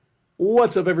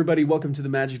What's up, everybody? Welcome to the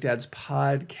Magic Dads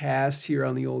podcast here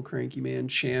on the Old Cranky Man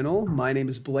channel. My name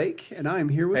is Blake, and I'm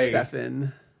here with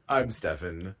Stefan. I'm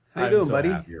Stefan. How you doing, buddy?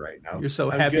 I'm so happy right now. You're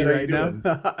so happy right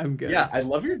now? I'm good. Yeah, I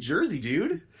love your jersey,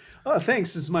 dude. Oh,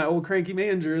 thanks. This is my Old Cranky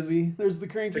Man jersey. There's the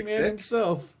Cranky Man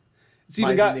himself. It's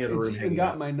even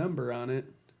got my number on it.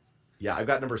 Yeah, I've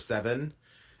got number 7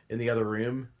 in the other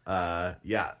room.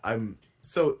 Yeah, I'm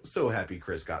so happy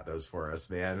Chris got those for us,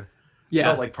 man. Yeah,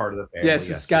 felt like part of the family. Yes,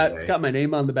 it's got my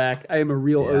name on the back. I am a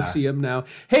real OCM now.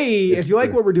 Hey, if you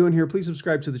like what we're doing here, please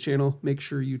subscribe to the channel. Make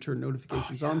sure you turn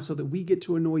notifications on so that we get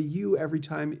to annoy you every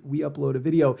time we upload a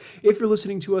video. If you're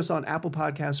listening to us on Apple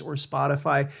Podcasts or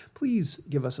Spotify, please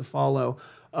give us a follow.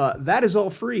 That is all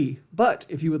free, but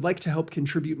if you would like to help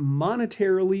contribute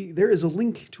monetarily, there is a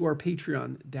link to our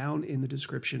Patreon down in the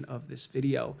description of this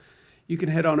video. You can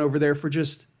head on over there for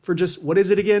just what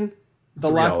is it again? The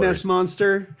Loch Ness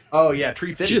Monster. Oh yeah,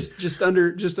 tree fitty. Just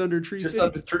under tree. Just under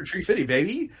tree fitty,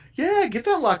 baby. Yeah, get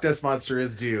that Loch Ness Monster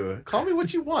is due. Call me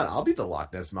what you want. I'll be the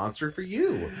Loch Ness Monster for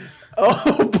you.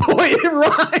 Oh boy, it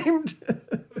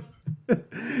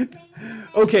rhymed.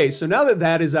 Okay, so now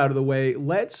that is out of the way,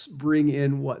 let's bring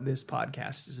in what this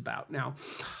podcast is about. Now,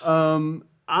 how long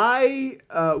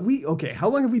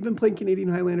have we been playing Canadian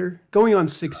Highlander? Going on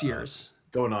 6 years.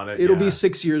 Going on it. It'll be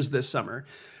 6 years this summer.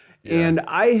 Yeah. And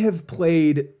I have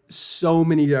played so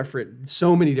many different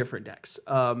decks.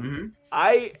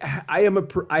 I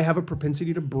have a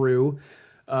propensity to brew.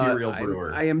 Serial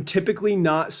brewer. I am typically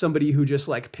not somebody who just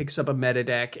like picks up a meta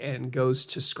deck and goes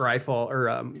to Scryfall or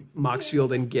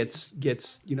Moxfield and gets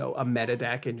a meta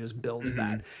deck and just builds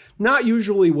that. Not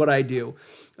usually what I do.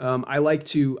 I like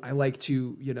to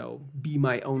be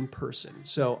my own person.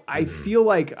 So I feel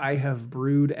like I have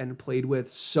brewed and played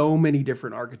with so many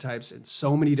different archetypes and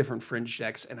so many different fringe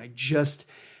decks, and I just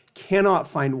cannot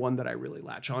find one that I really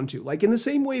latch onto. Like in the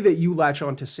same way that you latch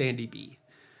onto Sandy B.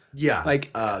 Yeah,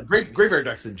 like graveyard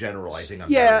decks in general. I think.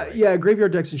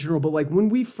 Graveyard decks in general. But like when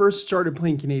we first started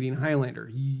playing Canadian Highlander,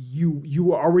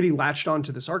 you already latched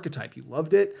onto this archetype. You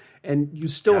loved it, and you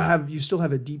still have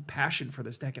a deep passion for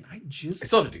this deck. And I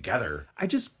still have it together. I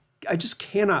just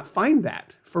cannot find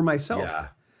that for myself.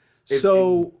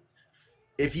 Yeah.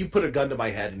 If you put a gun to my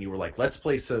head and you were like, let's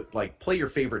play your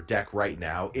favorite deck right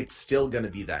now, it's still going to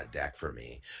be that deck for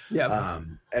me. Yeah.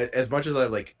 As much as I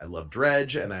love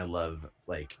Dredge and I love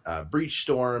Breach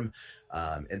Storm,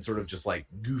 and sort of just like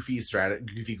goofy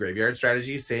graveyard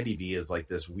strategies, Sandy B is like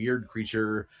this weird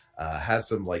creature, has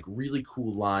some like really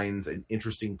cool lines and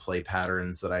interesting play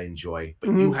patterns that I enjoy,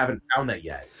 but you haven't found that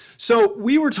yet. So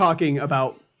we were talking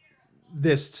about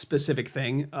this specific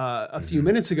thing a few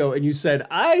minutes ago, and you said,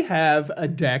 I have a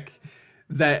deck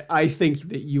that I think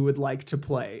that you would like to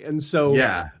play. And so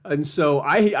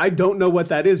I don't know what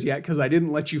that is yet because I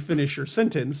didn't let you finish your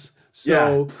sentence.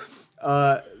 So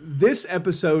this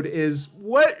episode is,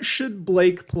 what should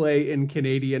Blake play in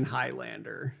Canadian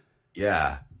Highlander?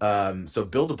 Yeah. So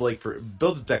build a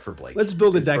deck for Blake. Let's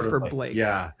build a deck for Blake.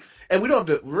 Yeah. And we're not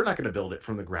going to build it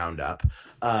from the ground up.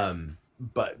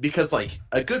 But because like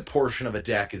a good portion of a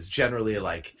deck is generally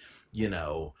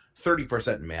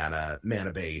 30%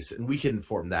 mana base, and we can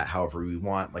form that however we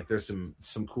want. Like there's some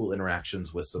cool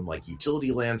interactions with some like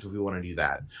utility lands if we want to do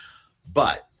that.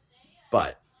 But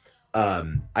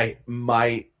in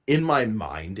my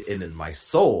mind and in my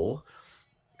soul,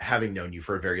 having known you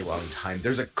for a very long time,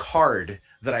 there's a card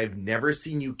that I've never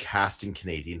seen you cast in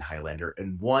Canadian Highlander,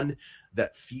 and one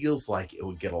that feels like it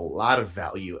would get a lot of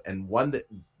value and one that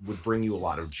would bring you a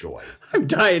lot of joy. I'm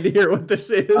dying to hear what this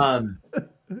is.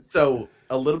 So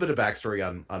a little bit of backstory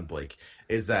on Blake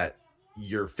is that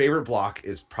your favorite block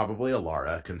is probably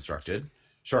Alara constructed.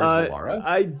 Shards of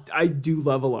Alara. I do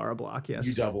love Alara block,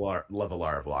 yes. You love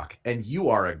Alara block. And you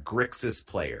are a Grixis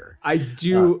player. I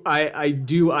do I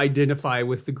do identify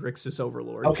with the Grixis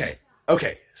overlords.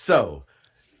 Okay. So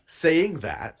saying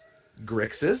that,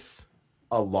 Grixis,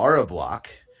 Alara block,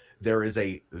 there is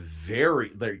a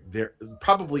they're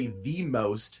probably the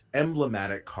most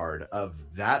emblematic card of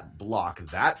that block,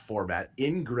 that format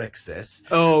in Grixis.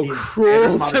 Oh,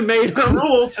 Cruel Tomatum.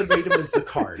 Cruel Tomatum is the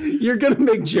card. You're going to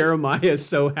make Jeremiah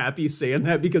so happy saying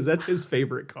that because that's his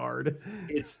favorite card.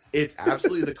 It's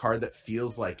absolutely the card that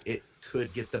feels like it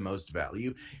could get the most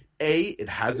value. It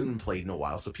hasn't been played in a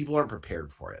while, so people aren't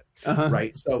prepared for it,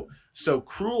 right? So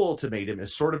Cruel Ultimatum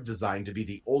is sort of designed to be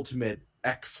the ultimate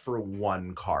X for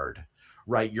one card,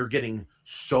 right? You're getting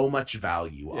so much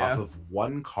value off of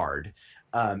one card,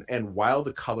 and while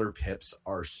the color pips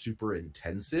are super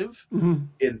intensive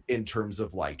in terms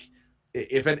of like,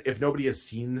 if nobody has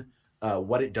seen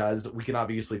what it does, we can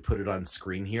obviously put it on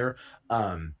screen here.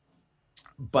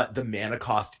 but the mana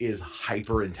cost is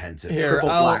hyper intensive. Here, Triple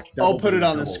black, I'll put it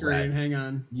on the double screen. red. Hang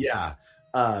on. Yeah.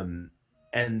 And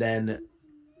then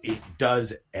it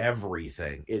does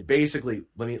everything. It basically,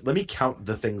 let me count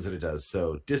the things that it does.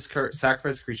 So discard,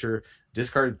 sacrifice creature,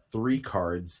 discard 3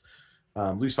 cards,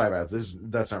 lose 5 as.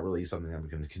 That's not really something I'm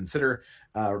going to consider.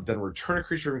 Then return a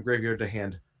creature from graveyard to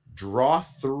hand, draw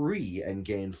 3 and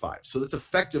gain 5. So that's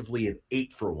effectively an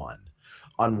 8-for-1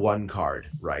 on 1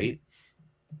 card, right?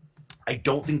 I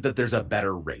don't think that there's a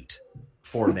better rate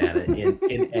for mana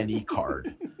in any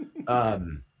card.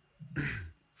 And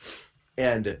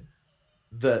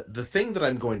the thing that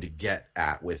I'm going to get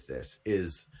at with this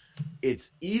is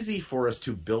it's easy for us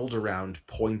to build around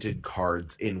pointed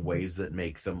cards in ways that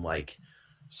make them like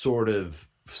sort of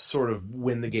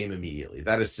win the game immediately.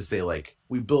 That is to say, like,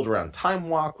 we build around Time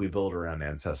Walk, we build around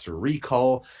Ancestor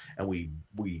Recall, and we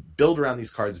build around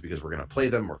these cards because we're going to play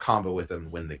them or combo with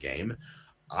them, win the game.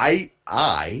 I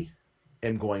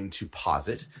am going to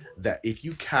posit that if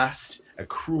you cast a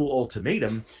Cruel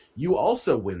Ultimatum, you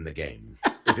also win the game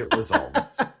if it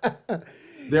resolves.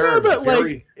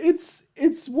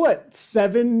 It's what,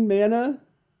 7 mana?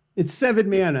 It's 7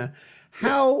 mana.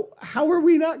 How are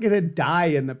we not going to die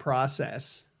in the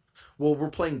process? Well, we're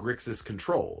playing Grixis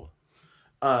Control.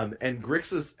 And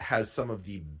Grixis has some of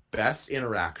the best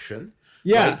interaction.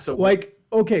 Yeah, right? So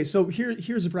okay, so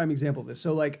here's a prime example of this.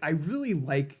 So like, I really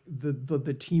like the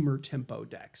Teamer Tempo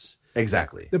decks.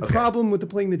 Exactly. The problem with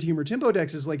playing the Teamer Tempo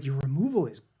decks is like your removal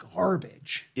is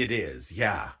garbage. It is,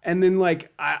 yeah. And then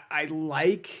like I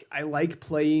like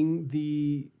playing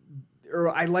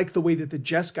I like the way that the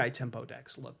Jeskai Tempo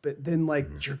decks look, but then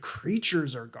like your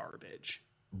creatures are garbage.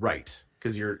 Right,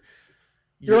 because you're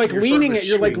leaning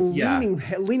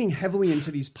heavily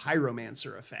into these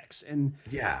pyromancer effects, and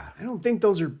yeah, I don't think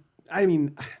those are. I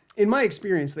mean, in my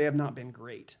experience, they have not been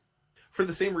great. For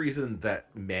the same reason that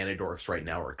mana dorks right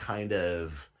now are kind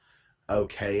of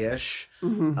okay-ish,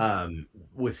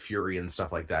 with Fury and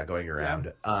stuff like that going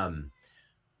around. Yeah.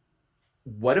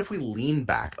 What if we lean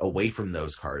back away from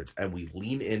those cards and we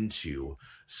lean into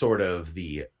sort of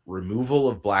the removal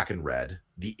of black and red,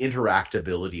 the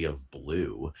interactability of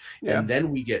blue, and then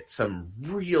we get some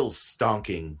real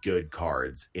stonking good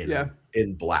cards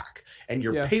in black, and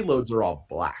your payloads are all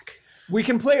black. We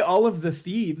can play all of the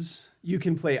thieves. You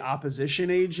can play Opposition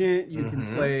Agent. You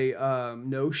can play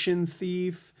Notion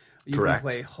Thief. You can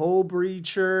play Hull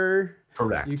Breacher.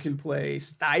 Correct. You can play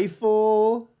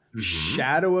Stifle.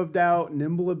 Shadow of Doubt,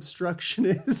 Nimble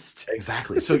Obstructionist.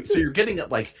 Exactly. So you're getting at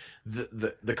like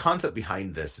the concept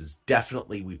behind this is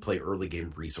definitely we play early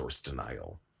game resource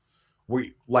denial.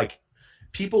 We like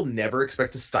people never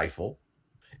expect to stifle,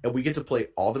 and we get to play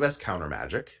all the best counter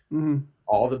magic,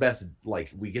 all the best,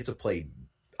 like we get to play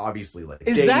obviously like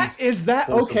is that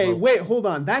okay? Wait, hold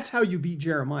on. That's how you beat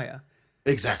Jeremiah.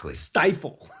 Exactly.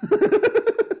 Stifle.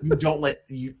 You don't let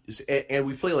you, and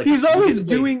we play like he's always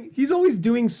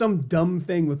doing some dumb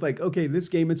thing with like, okay, this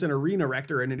game it's an Arena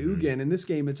Rector and an Ugin, and this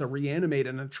game it's a Reanimate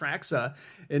and a Traxa,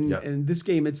 and this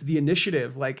game it's the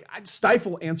Initiative. Like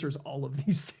Stifle answers all of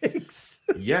these things.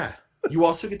 Yeah, you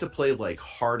also get to play like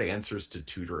hard answers to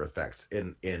tutor effects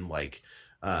in like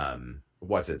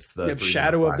the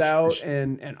Shadow of Doubt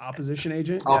and Opposition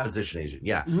Agent. Opposition Agent,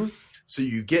 yeah. So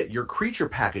you get your creature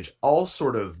package all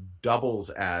sort of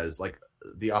doubles as like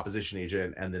the Opposition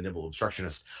Agent and the Nimble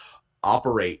Obstructionist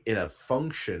operate in a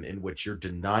function in which you're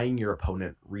denying your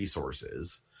opponent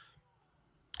resources,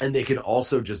 and they can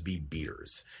also just be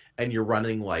beaters. And you're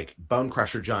running like Bone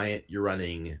Crusher Giant, you're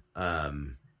running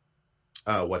the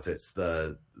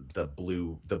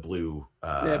blue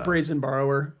Brazen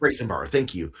Borrower.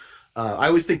 Thank you. I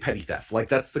always think Petty Theft, like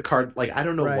that's the card, like I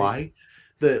don't know why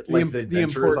the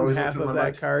adventure is always half of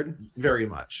that card. Very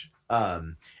much.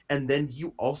 And then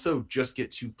you also just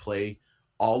get to play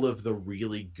all of the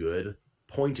really good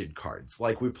pointed cards.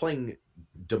 Like we're playing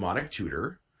Demonic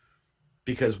Tutor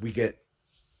because we get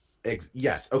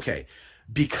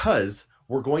because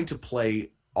we're going to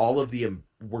play all of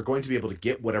we're going to be able to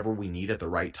get whatever we need at the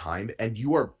right time. And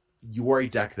you are a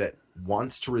deck that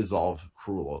wants to resolve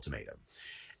Cruel Ultimatum.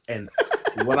 And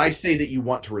when I say that you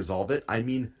want to resolve it, I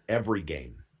mean every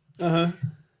game.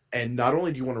 And not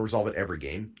only do you want to resolve it every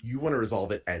game, you want to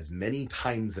resolve it as many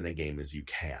times in a game as you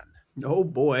can. Oh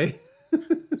boy.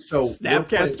 So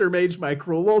Snapcaster Mage my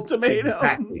Cruel Ultimatum.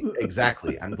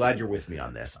 Exactly. I'm glad you're with me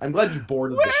on this. I'm glad you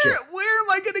boarded the ship. Where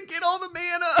am I going to get all the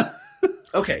mana?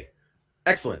 Okay.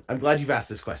 Excellent. I'm glad you've asked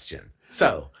this question.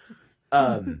 So,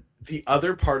 the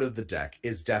other part of the deck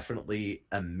is definitely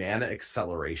a mana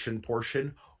acceleration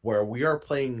portion where we are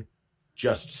playing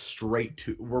just straight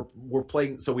to we're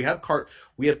playing. So we have card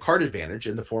advantage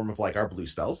in the form of like our blue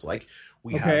spells. Like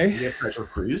we have Treasure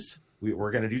Cruise. We're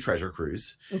going to do Treasure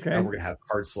Cruise. Okay. And we're going to have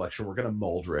card selection. We're going to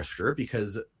Mull Drifter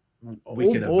because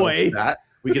we can evoke that.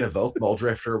 We can evoke Mull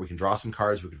Drifter. We can draw some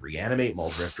cards. We can reanimate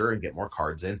Mull Drifter and get more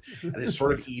cards in. And it's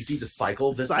sort of easy to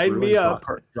cycle this through and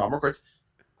draw more cards.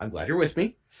 I'm glad you're with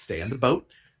me. Stay on the boat.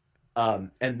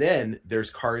 And then there's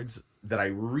cards that I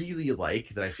really like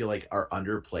that I feel like are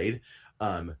underplayed.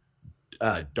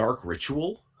 Dark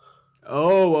Ritual.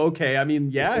 Oh, okay. I mean,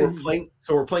 yeah.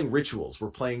 So we're playing rituals. We're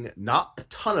playing not a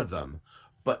ton of them,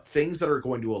 but things that are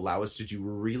going to allow us to do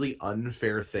really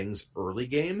unfair things early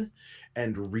game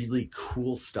and really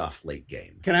cool stuff late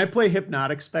game. Can I play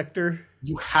Hypnotic Spectre?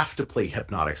 You have to play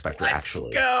Hypnotic Spectre. Let's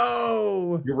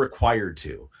go. You're required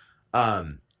to.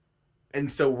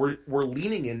 And so we're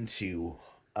leaning into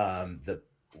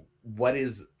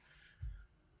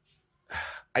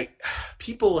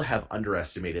people have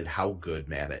underestimated how good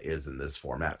mana is in this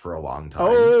format for a long time.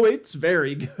 Oh, it's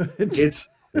very good. It's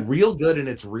real good and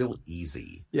it's real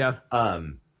easy. Yeah.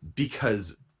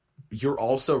 Because you're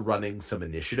also running some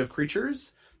initiative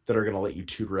creatures that are going to let you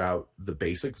tutor out the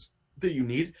basics that you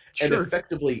need. Sure. And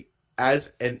effectively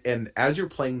as you're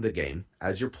playing the game,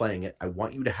 as you're playing it, I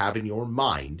want you to have in your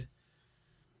mind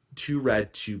 2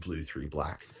 red, 2 blue, 3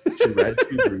 black. 2 red,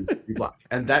 2 blue, 3 black.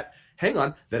 And that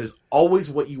is always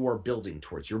what you are building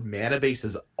towards. Your mana base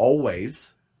is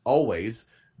always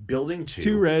building to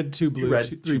 2 red, 2 blue,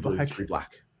 3 black. 3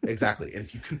 black. Exactly. And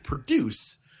if you can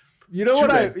produce, so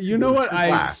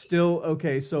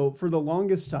for the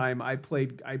longest time I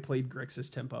played Grixis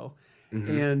Tempo.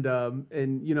 Mm-hmm.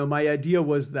 And my idea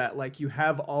was that like you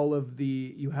have all of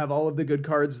the good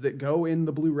cards that go in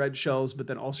the blue red shells, but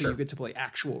then also you get to play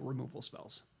actual removal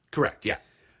spells. Correct. Yeah.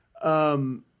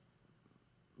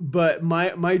 But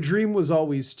my dream was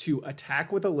always to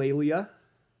attack with a Lelia,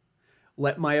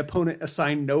 let my opponent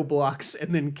assign no blocks,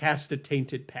 and then cast a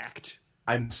Tainted Pact.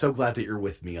 I'm so glad that you're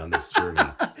with me on this journey.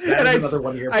 Another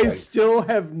one of your points. I still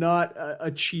have not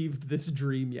achieved this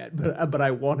dream yet, but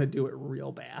I want to do it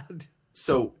real bad.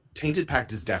 So Tainted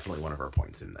Pact is definitely one of our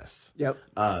points in this. Yep.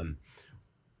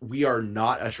 We are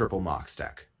not a triple Mox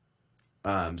deck.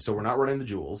 So we're not running the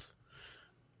jewels.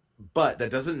 But that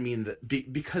doesn't mean that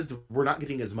because we're not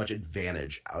getting as much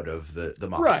advantage out of the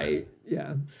Mox. Right.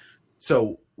 Yeah.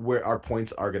 So where our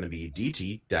points are going to be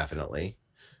DT, definitely.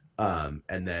 And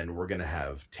then we're going to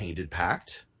have Tainted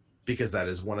Pact because that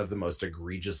is one of the most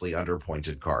egregiously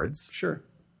underpointed cards. Sure.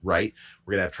 Right.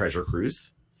 We're going to have Treasure Cruise.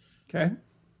 Okay.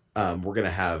 We're going to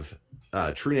have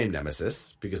True Name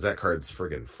Nemesis because that card's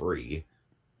friggin' free.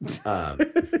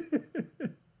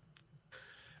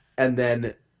 And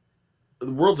then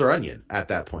the Worlds Are Onion at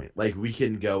that point. Like we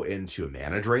can go into a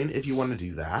mana drain if you want to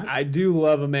do that. I do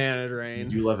love a mana drain. You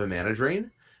do love a mana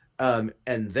drain. And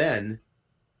then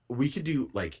we could do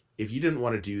like if you didn't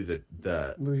want to do the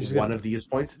one of these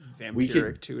points,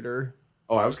 Vampiric Tutor.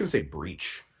 Oh, I was going to say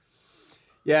Breach.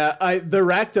 Yeah, the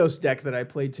Rakdos deck that I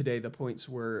played today, the points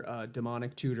were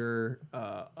Demonic Tutor,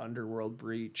 Underworld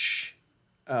Breach,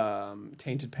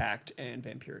 Tainted Pact, and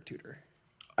Vampiric Tutor.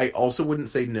 I also wouldn't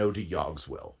say no to Yogg's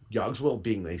Will. Yogg's Will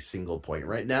being a single point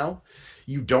right now,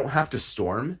 you don't have to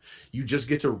storm. You just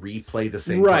get to replay the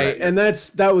same. Right, and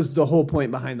that was the whole point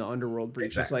behind the Underworld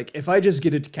Breach. Exactly. It's like if I just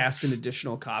get to cast an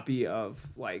additional copy of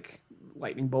like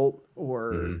Lightning Bolt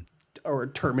or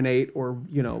Terminate or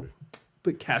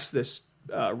but cast this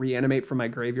reanimate from my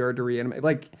graveyard to reanimate.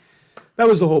 Like that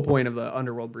was the whole point of the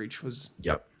Underworld Breach was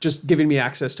just giving me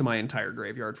access to my entire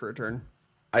graveyard for a turn.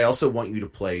 I also want you to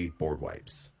play board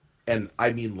wipes. And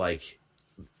I mean, like,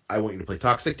 I want you to play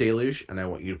Toxic Deluge, and I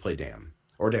want you to play Dam.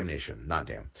 Or Damnation, not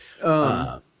Dam.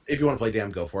 If you want to play Dam,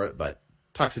 go for it, but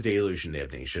Toxic Deluge and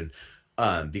Damnation.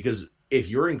 Because if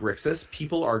you're in Grixis,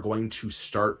 people are going to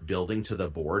start building to the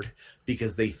board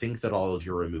because they think that all of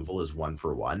your removal is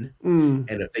 1-for-1. And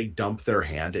if they dump their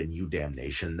hand and you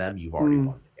Damnation them, you've already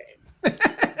won the game.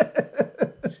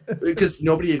 Because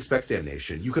nobody expects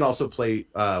Damnation. You can also play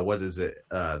what is it?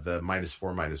 The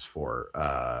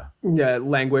 -4/-4.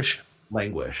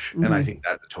 Languish. And I think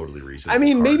that's a totally reasonable. I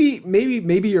mean, card.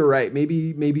 maybe you're right.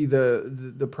 Maybe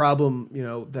the problem,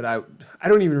 that I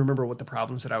don't even remember what the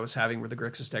problems that I was having with the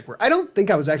Grixis deck were. I don't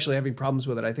think I was actually having problems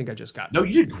with it. I think I just got you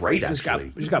did great.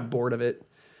 Actually, just got bored of it.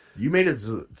 You made it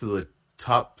to the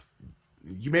top.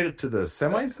 You made it to the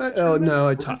semis. That no,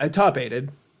 I top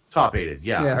aided. Top aided,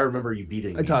 yeah. I remember you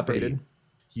beating. I top aided.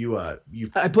 I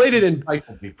played it in.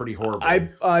 Stifled me pretty horribly.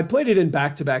 I played it in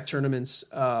back-to-back tournaments.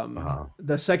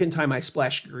 The second time I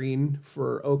splashed green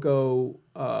for Oko,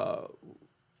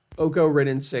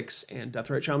 Ridden 6, and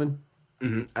Deathrite Shaman.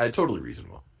 Totally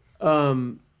reasonable.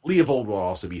 Leovold will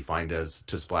also be fine to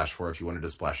splash for if you wanted to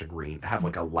splash a green. Have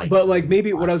like a light. But like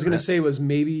maybe what I was going to say was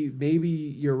maybe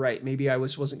you're right. Maybe I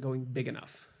wasn't going big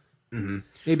enough. Mm-hmm.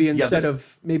 Maybe instead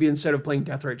of playing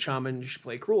Deathrite Shaman, you should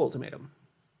play Cruel Ultimatum.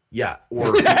 Yeah, or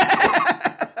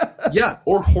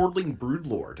or Hordling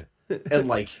Broodlord. And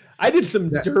like I did some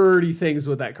dirty things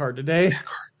with that card today. That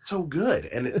card's so good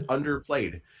and it's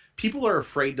underplayed. People are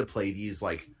afraid to play these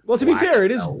like. Well, to be fair,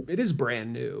 it is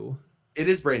brand new. It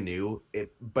is brand new,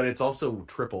 but it's also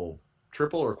triple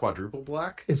or quadruple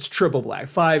black. It's triple black,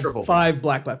 five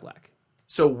black.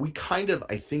 So we kind of,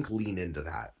 I think, lean into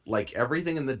that. Like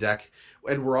everything in the deck,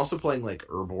 and we're also playing like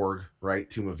Urborg, right?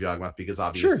 Tomb of Yawgmoth, because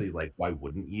obviously, like, why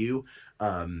wouldn't you?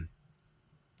 And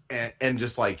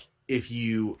just like if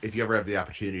you ever have the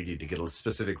opportunity to get a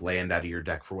specific land out of your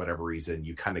deck for whatever reason,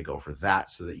 you kind of go for that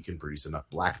so that you can produce enough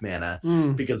black mana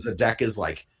because the deck is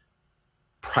like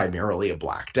primarily a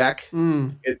black deck. In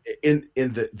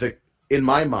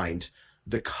my mind,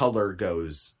 the color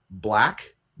goes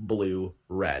black, blue,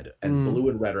 red, and blue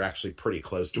and red are actually pretty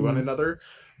close to one another,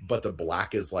 but the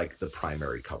black is like the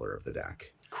primary color of the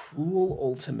deck. Cruel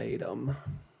Ultimatum.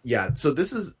 Yeah, so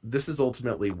this is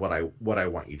ultimately what I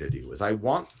want you to do is I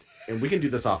want, and we can do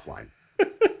this offline.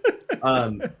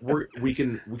 We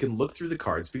can look through the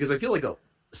cards because I feel like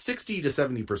 60 to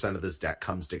 70% of this deck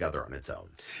comes together on its own.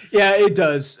 Yeah, it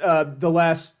does.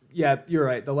 You're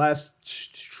right. The last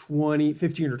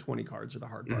 15 or 20 cards are the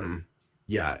hard part.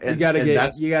 Yeah, and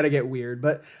you gotta get weird,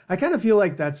 but I kind of feel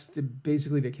like that's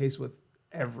basically the case with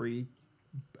every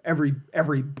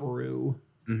brew.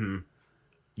 Mm-hmm.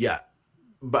 Yeah,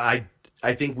 but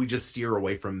I think we just steer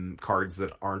away from cards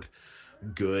that aren't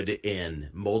good in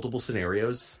multiple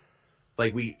scenarios.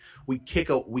 Like we kick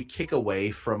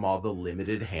away from all the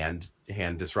limited hand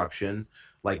disruption.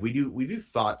 Like we do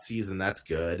Thoughtseize, and that's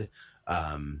good.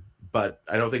 But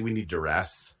I don't think we need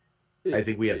Duress. I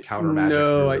think we have counter magic.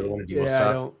 No,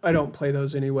 I don't play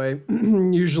those anyway.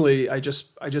 Usually, I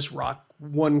just rock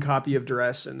one copy of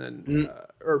Duress and then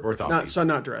or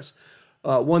not Duress.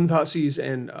 One Thoughtseize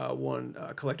and one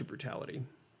Collective Brutality.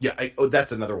 Yeah,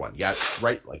 that's another one. Yeah,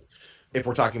 right. Like if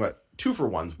we're talking about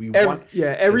 2-for-1s,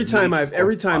 every time I've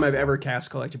ever cast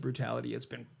Collective Brutality, it's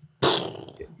been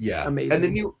amazing. And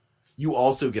then you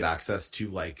also get access to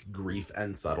like Grief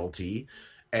and Subtlety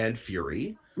and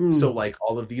Fury. So like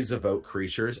all of these evoke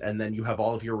creatures, and then you have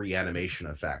all of your reanimation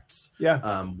effects.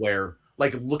 Yeah. Where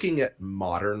like looking at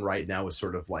Modern right now is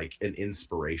sort of like an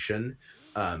inspiration.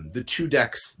 The two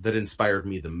decks that inspired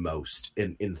me the most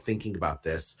in thinking about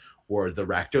this were the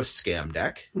Rakdos Scam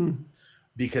deck.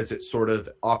 Because it sort of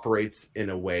operates in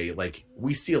a way like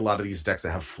we see a lot of these decks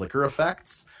that have flicker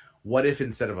effects. What if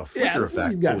instead of a flicker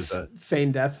effect, it was a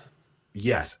Feign Death?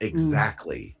 Yes,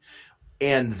 exactly.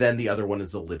 And then the other one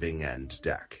is the Living End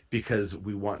deck because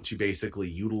we want to basically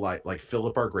utilize, like, fill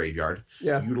up our graveyard,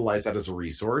 utilize that as a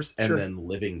resource, and then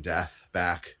Living Death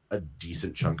back a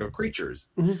decent chunk of creatures.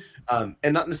 And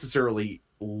not necessarily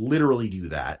literally do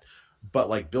that, but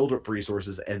like build up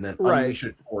resources and then unleash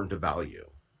it more into value.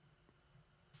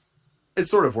 It's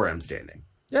sort of where I'm standing.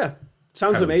 Yeah,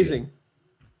 sounds amazing.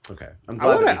 Okay,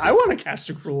 I want to cast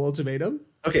a Cruel Ultimatum.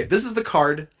 Okay, this is the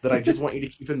card that I just want you to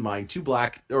keep in mind. 2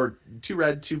 black, or 2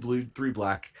 red, 2 blue, 3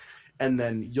 black, and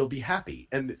then you'll be happy.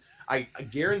 And I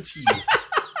guarantee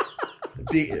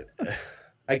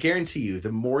you,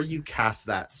 the more you cast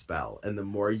that spell, and the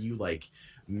more you like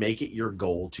make it your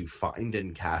goal to find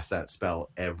and cast that spell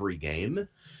every game,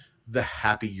 the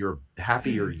happier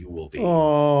you will be.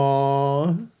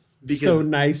 Aww. Because, so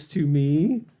nice to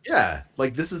me. Yeah,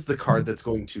 like this is the card that's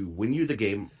going to win you the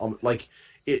game. Like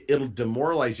it'll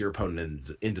demoralize your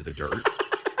opponent into the dirt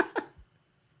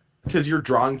because you're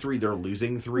drawing 3, they're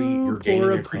losing 3. You're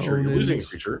gaining a creature, you're losing a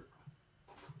creature,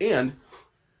 and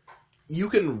you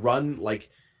can run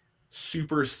like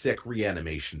super sick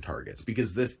reanimation targets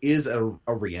because this is a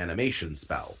reanimation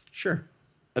spell. Sure.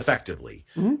 Effectively,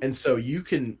 and so you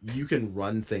can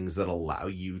run things that allow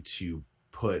you to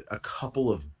put a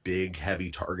couple of big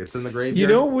heavy targets in the graveyard. You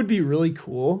know what would be really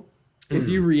cool? If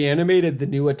you reanimated the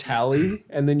new Atali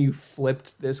and then you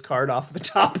flipped this card off the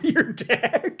top of your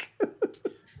deck.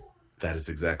 That is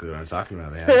exactly what I'm talking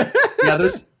about, man. Yeah,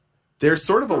 there's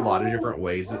sort of a lot of different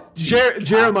ways.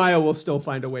 Jeremiah will still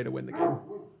find a way to win the game.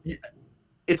 Yeah,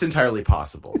 it's entirely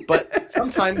possible. But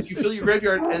sometimes you fill your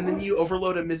graveyard and then you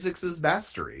overload a Mizzix's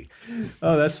Mastery.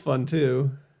 Oh, that's fun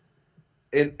too.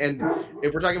 And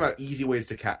if we're talking about easier ways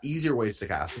to cast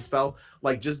a spell,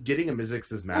 like just getting a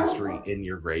Mizzix's Mastery in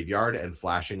your graveyard and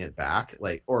flashing it back,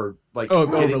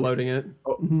 overloading it,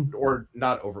 or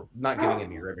not getting it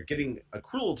in your graveyard, getting a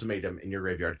Cruel Ultimatum in your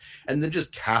graveyard, and then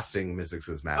just casting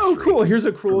Mizzix's Mastery. Oh, cool! Here's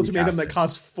a Cruel Ultimatum that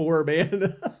costs 4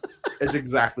 mana. It's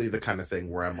exactly the kind of thing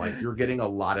where I'm like, you're getting a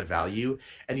lot of value,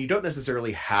 and you don't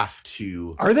necessarily have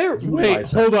to. Are there?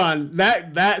 Wait, hold on.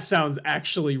 That sounds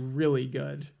actually really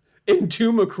good.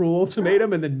 Entomb a Cruel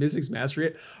Ultimatum and then Mizzix's Mastery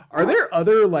it. Are there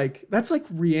other that's like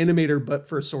Reanimator but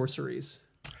for sorceries?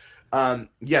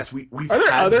 Yes, we've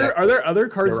are there other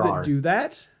cards that do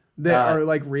that are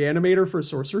like Reanimator for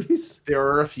sorceries? There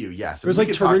are a few, yes. There's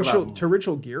like Torrential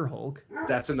Gearhulk.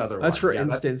 That's another one. That's for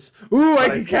instance. Ooh, I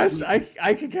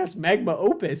could cast Magma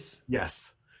Opus.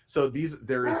 Yes. So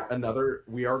there is another.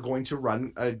 We are going to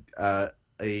run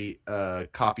a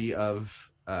copy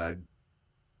of a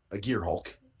Gearhulk.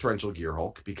 Torrential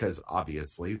Gearhulk, because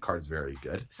obviously the card's very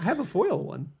good. I have a foil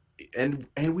one. And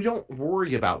we don't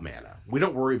worry about mana. We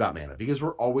don't worry about mana because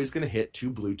we're always going to hit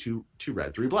 2 blue, 2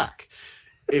 red, 3 black.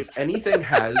 If anything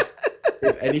has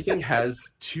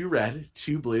 2 red,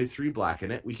 2 blue, 3 black in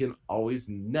it, we can always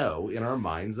know in our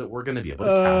minds that we're going to be able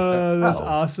to cast that spell. That's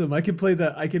awesome. I could play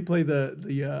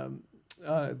the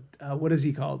what is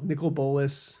he called? Nicol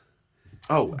Bolas.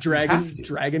 Oh, Dragon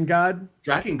God.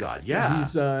 Dragon God,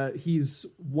 yeah. He's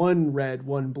 1 red,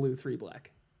 1 blue, 3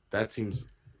 black. That seems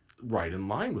right in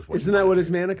line with what. Isn't that what his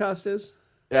mana cost is?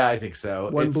 Yeah, I think so.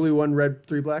 1 blue, 1 red,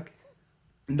 3 black.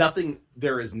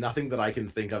 There is nothing that I can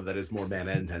think of that is more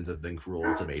mana intensive than Cruel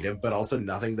Ultimatum, but also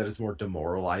nothing that is more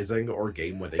demoralizing or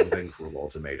game winning than Cruel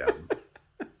Ultimatum.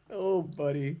 Oh,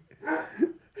 buddy.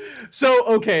 So,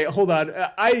 okay, hold on.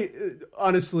 I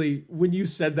honestly, when you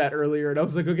said that earlier, and I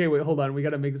was like, okay, wait, hold on. We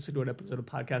got to make this into an episode of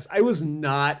podcast. I was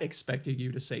not expecting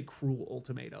you to say Cruel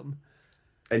Ultimatum.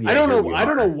 And I don't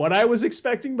know what I was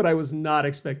expecting, but I was not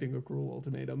expecting a Cruel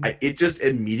Ultimatum. It just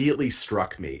immediately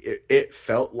struck me. It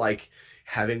felt like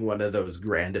having one of those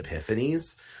grand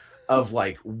epiphanies of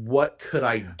like, what could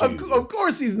I do? Of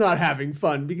course he's not having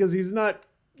fun because he's not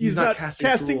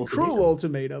casting Cruel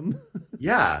Ultimatum.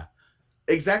 Yeah.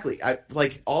 Exactly.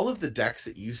 Like all of the decks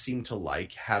that you seem to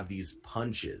like have these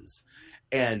punches,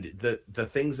 and the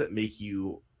things that make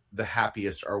you the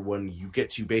happiest are when you get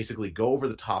to basically go over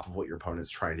the top of what your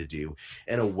opponent's trying to do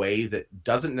in a way that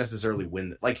doesn't necessarily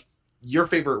win. Like your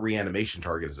favorite reanimation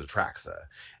target is Atraxa,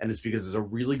 and it's because it's a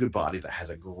really good body that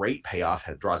has a great payoff,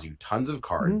 draws you tons of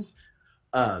cards.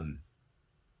 And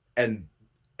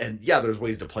yeah, there's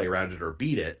ways to play around it or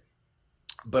beat it,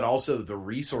 but also the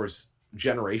resource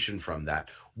generation from that.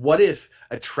 What if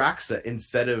Atraxa,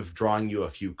 instead of drawing you a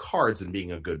few cards and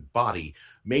being a good body,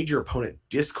 made your opponent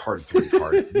discard 3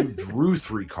 cards? You drew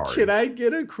 3 cards. Can I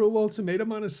get a Cruel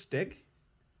Ultimatum on a stick?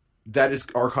 That is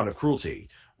Archon of Cruelty.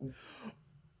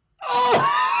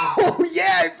 Oh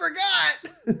yeah, I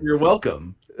forgot. You're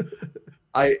welcome.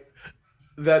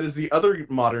 That is the other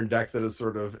modern deck that has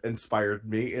sort of inspired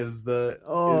me.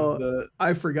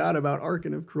 I forgot about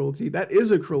Archon of Cruelty. That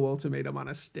is a Cruel Ultimatum on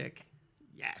a stick.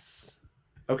 Yes.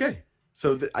 Okay.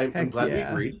 So I'm glad we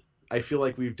agreed. I feel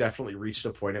like we've definitely reached a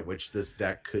point at which this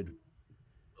deck could,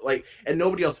 and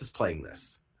nobody else is playing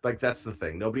this. Like, that's the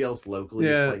thing. Nobody else locally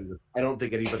is playing this. I don't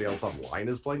think anybody else online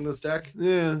is playing this deck.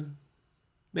 Yeah.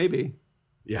 Maybe.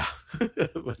 Yeah.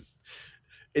 But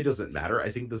it doesn't matter. I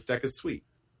think this deck is sweet.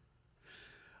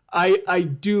 I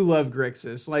do love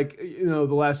Grixis. Like, the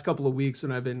last couple of weeks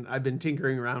when I've been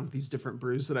tinkering around with these different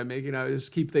brews that I'm making, I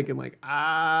just keep thinking like,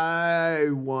 I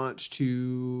want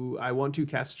to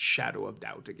cast Shadow of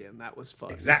Doubt again. That was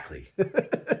fun. Exactly.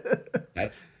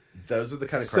 Those are the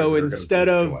kind of cards. So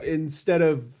instead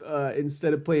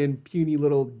of playing puny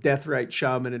little Deathrite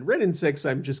Shaman and Red and 6,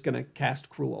 I'm just gonna cast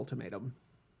Cruel Ultimatum.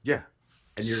 Yeah,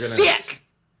 and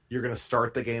you're gonna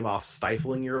start the game off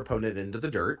stifling your opponent into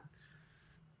the dirt,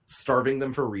 starving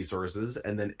them for resources,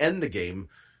 and then end the game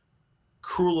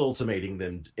Cruel Ultimating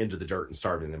them into the dirt and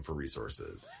starving them for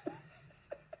resources.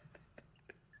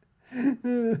 I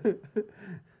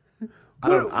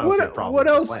don't see a problem.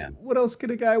 What else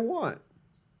could a guy want?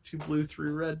 2 blue,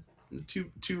 3 red,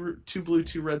 2 blue,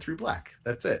 2 red, 3 black.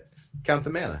 That's it. Count the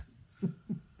mana.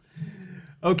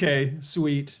 Okay,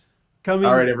 sweet. All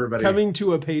right, everybody. Coming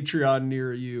to a Patreon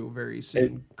near you very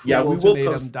soon. We will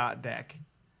post deck.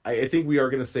 I think we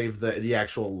are going to save the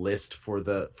actual list for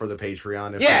the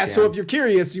Patreon. So if you're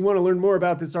curious, you want to learn more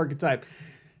about this archetype,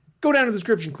 go down to the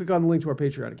description, click on the link to our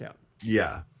Patreon account.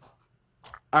 Yeah.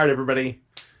 All right, everybody.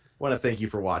 I want to thank you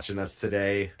for watching us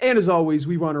today. And as always,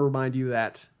 we want to remind you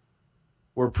that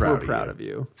we're proud of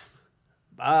you.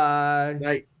 Bye.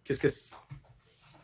 Night. Kiss, kiss.